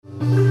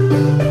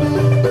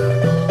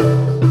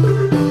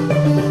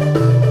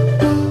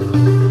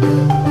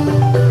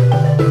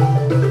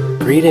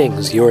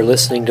Greetings, you're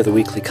listening to the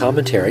Weekly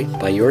Commentary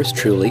by yours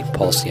truly,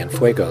 Paul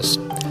Cienfuegos.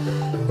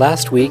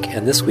 Last week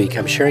and this week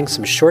I'm sharing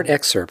some short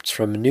excerpts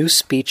from a new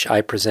speech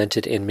I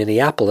presented in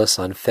Minneapolis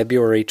on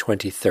February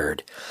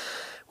 23rd,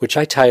 which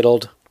I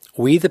titled,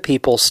 We the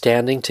People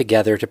Standing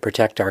Together to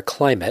Protect Our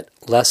Climate,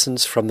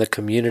 Lessons from the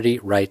Community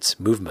Rights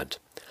Movement.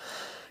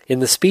 In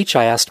the speech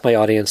I asked my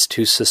audience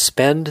to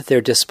suspend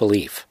their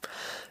disbelief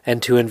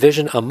and to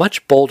envision a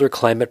much bolder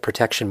climate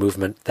protection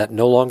movement that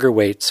no longer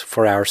waits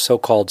for our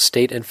so-called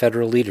state and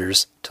federal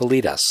leaders to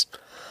lead us.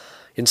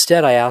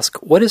 Instead, I ask,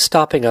 what is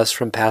stopping us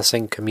from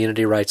passing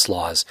community rights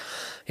laws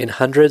in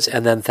hundreds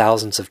and then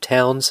thousands of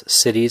towns,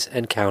 cities,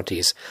 and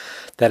counties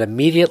that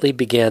immediately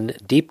begin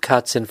deep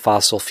cuts in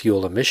fossil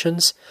fuel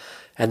emissions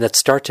and that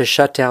start to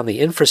shut down the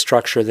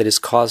infrastructure that is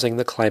causing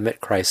the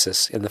climate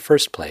crisis in the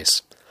first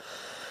place?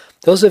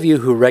 Those of you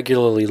who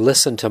regularly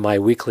listen to my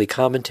weekly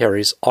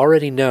commentaries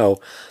already know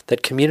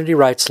that community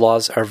rights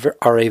laws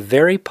are a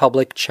very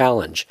public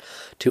challenge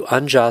to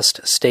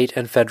unjust state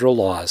and federal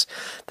laws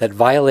that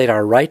violate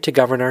our right to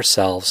govern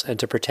ourselves and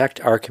to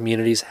protect our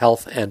community's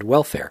health and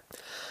welfare.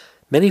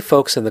 Many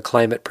folks in the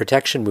climate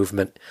protection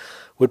movement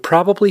would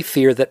probably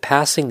fear that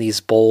passing these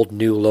bold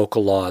new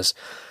local laws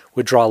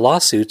would draw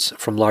lawsuits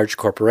from large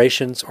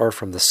corporations or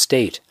from the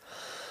state.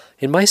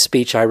 In my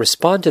speech, I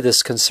respond to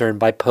this concern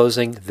by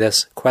posing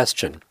this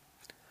question.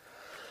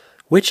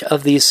 Which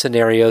of these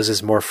scenarios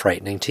is more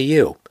frightening to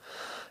you?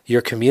 Your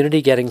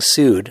community getting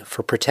sued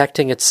for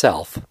protecting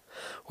itself,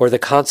 or the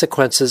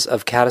consequences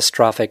of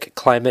catastrophic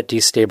climate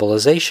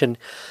destabilization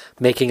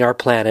making our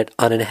planet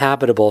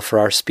uninhabitable for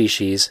our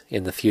species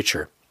in the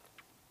future?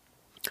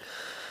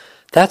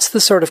 That's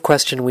the sort of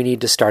question we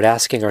need to start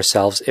asking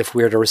ourselves if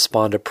we're to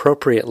respond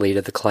appropriately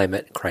to the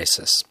climate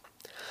crisis.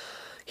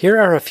 Here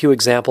are a few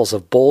examples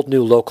of bold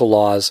new local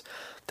laws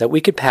that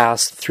we could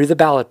pass through the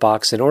ballot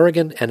box in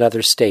Oregon and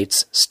other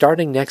states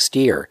starting next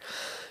year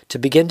to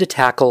begin to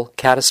tackle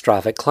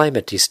catastrophic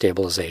climate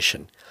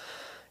destabilization.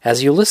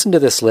 As you listen to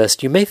this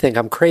list, you may think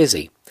I'm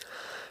crazy,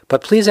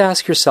 but please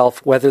ask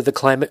yourself whether the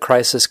climate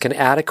crisis can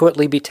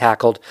adequately be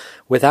tackled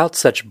without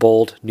such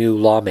bold new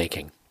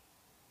lawmaking.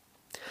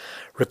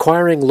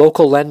 Requiring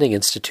local lending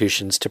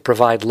institutions to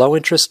provide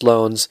low-interest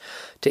loans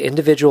to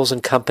individuals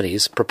and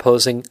companies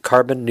proposing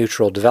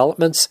carbon-neutral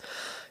developments,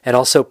 and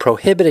also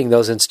prohibiting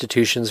those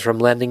institutions from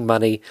lending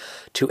money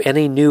to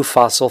any new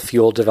fossil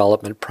fuel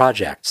development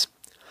projects.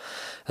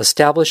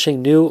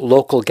 Establishing new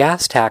local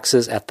gas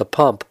taxes at the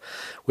pump,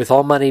 with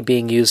all money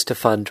being used to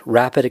fund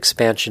rapid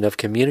expansion of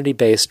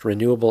community-based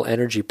renewable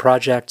energy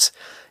projects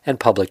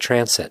and public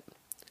transit.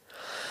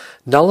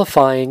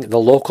 Nullifying the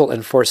local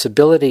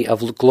enforceability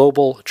of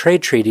global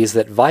trade treaties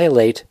that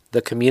violate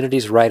the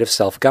community's right of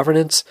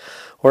self-governance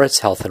or its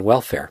health and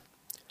welfare.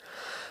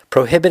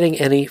 Prohibiting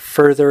any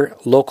further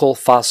local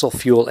fossil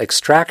fuel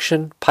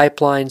extraction,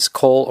 pipelines,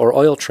 coal or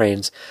oil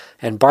trains,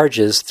 and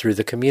barges through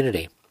the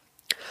community.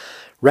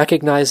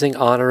 Recognizing,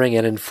 honoring,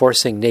 and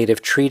enforcing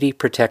native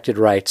treaty-protected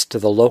rights to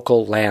the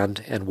local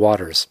land and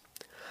waters.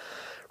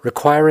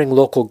 Requiring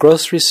local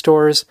grocery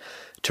stores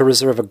to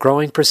reserve a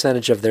growing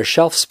percentage of their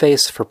shelf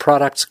space for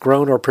products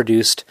grown or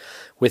produced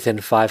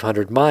within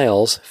 500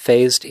 miles,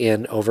 phased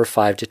in over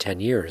 5 to 10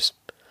 years.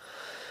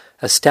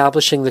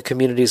 Establishing the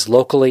community's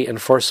locally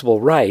enforceable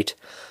right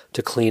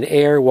to clean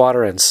air,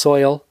 water, and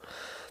soil,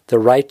 the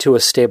right to a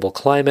stable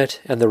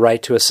climate, and the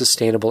right to a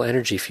sustainable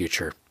energy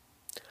future.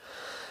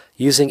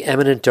 Using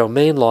eminent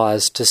domain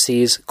laws to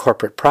seize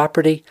corporate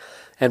property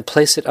and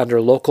place it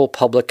under local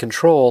public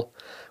control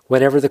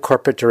whenever the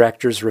corporate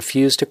directors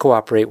refuse to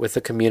cooperate with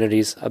the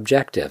community's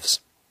objectives.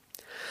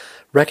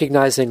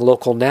 Recognizing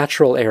local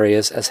natural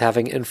areas as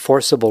having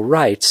enforceable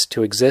rights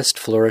to exist,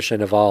 flourish,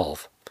 and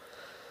evolve.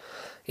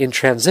 In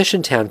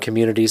transition town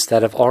communities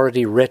that have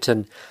already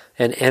written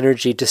an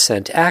energy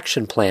descent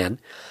action plan,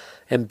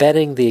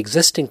 embedding the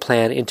existing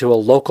plan into a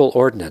local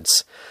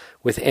ordinance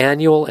with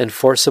annual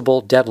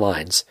enforceable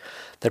deadlines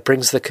that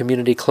brings the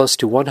community close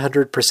to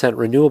 100%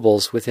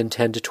 renewables within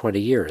 10 to 20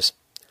 years.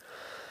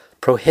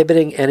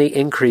 Prohibiting any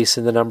increase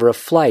in the number of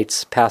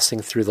flights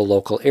passing through the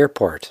local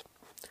airport.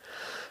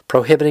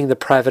 Prohibiting the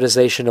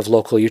privatization of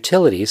local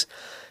utilities,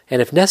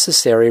 and if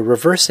necessary,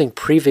 reversing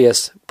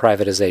previous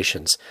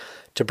privatizations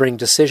to bring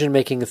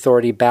decision-making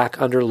authority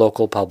back under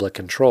local public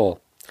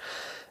control.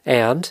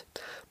 And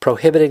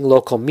prohibiting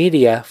local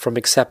media from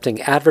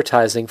accepting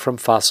advertising from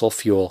fossil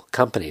fuel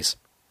companies.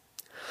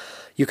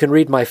 You can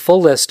read my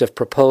full list of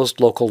proposed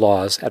local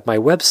laws at my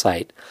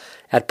website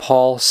at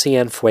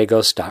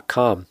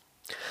paulcienfuegos.com.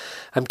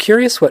 I'm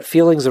curious what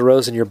feelings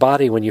arose in your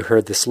body when you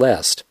heard this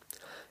list.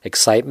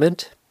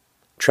 Excitement?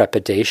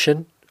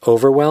 Trepidation?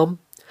 Overwhelm?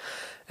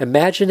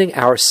 Imagining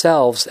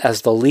ourselves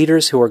as the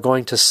leaders who are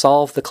going to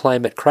solve the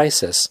climate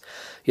crisis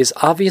is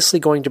obviously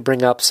going to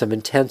bring up some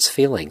intense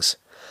feelings,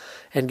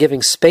 and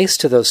giving space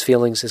to those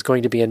feelings is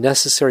going to be a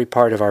necessary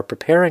part of our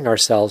preparing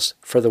ourselves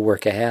for the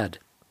work ahead.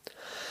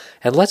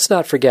 And let's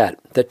not forget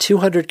that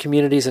 200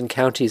 communities and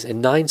counties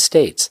in 9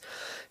 states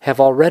have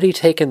already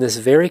taken this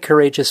very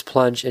courageous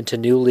plunge into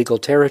new legal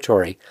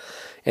territory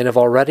and have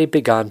already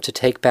begun to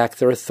take back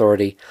their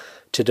authority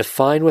to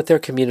define what their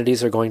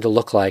communities are going to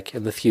look like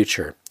in the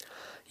future.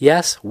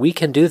 Yes, we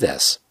can do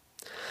this.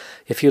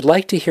 If you'd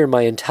like to hear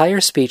my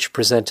entire speech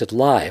presented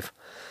live,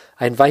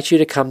 I invite you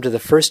to come to the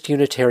First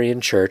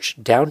Unitarian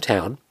Church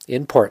downtown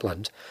in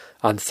Portland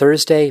on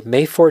Thursday,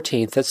 May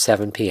 14th at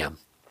 7 p.m.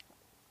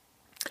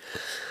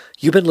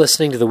 You've been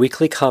listening to the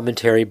weekly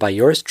commentary by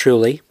yours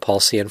truly, Paul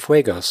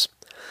Cienfuegos.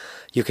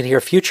 You can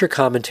hear future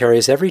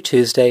commentaries every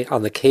Tuesday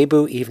on the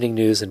KBOO Evening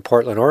News in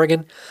Portland,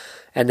 Oregon,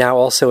 and now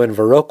also in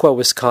Viroqua,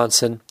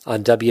 Wisconsin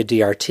on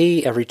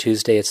WDRT every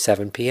Tuesday at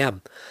 7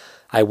 p.m.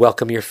 I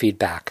welcome your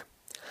feedback.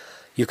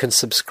 You can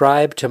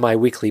subscribe to my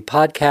weekly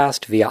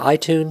podcast via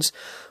iTunes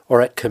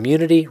or at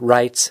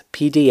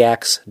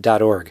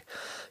communityrightspdx.org.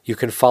 You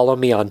can follow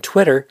me on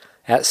Twitter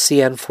at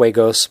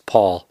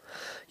CienfuegosPaul.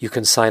 You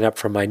can sign up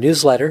for my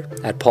newsletter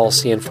at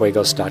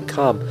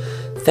paulcienfuegos.com.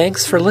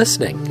 Thanks for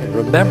listening, and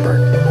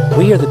remember,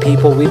 we are the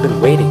people we've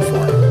been waiting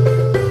for.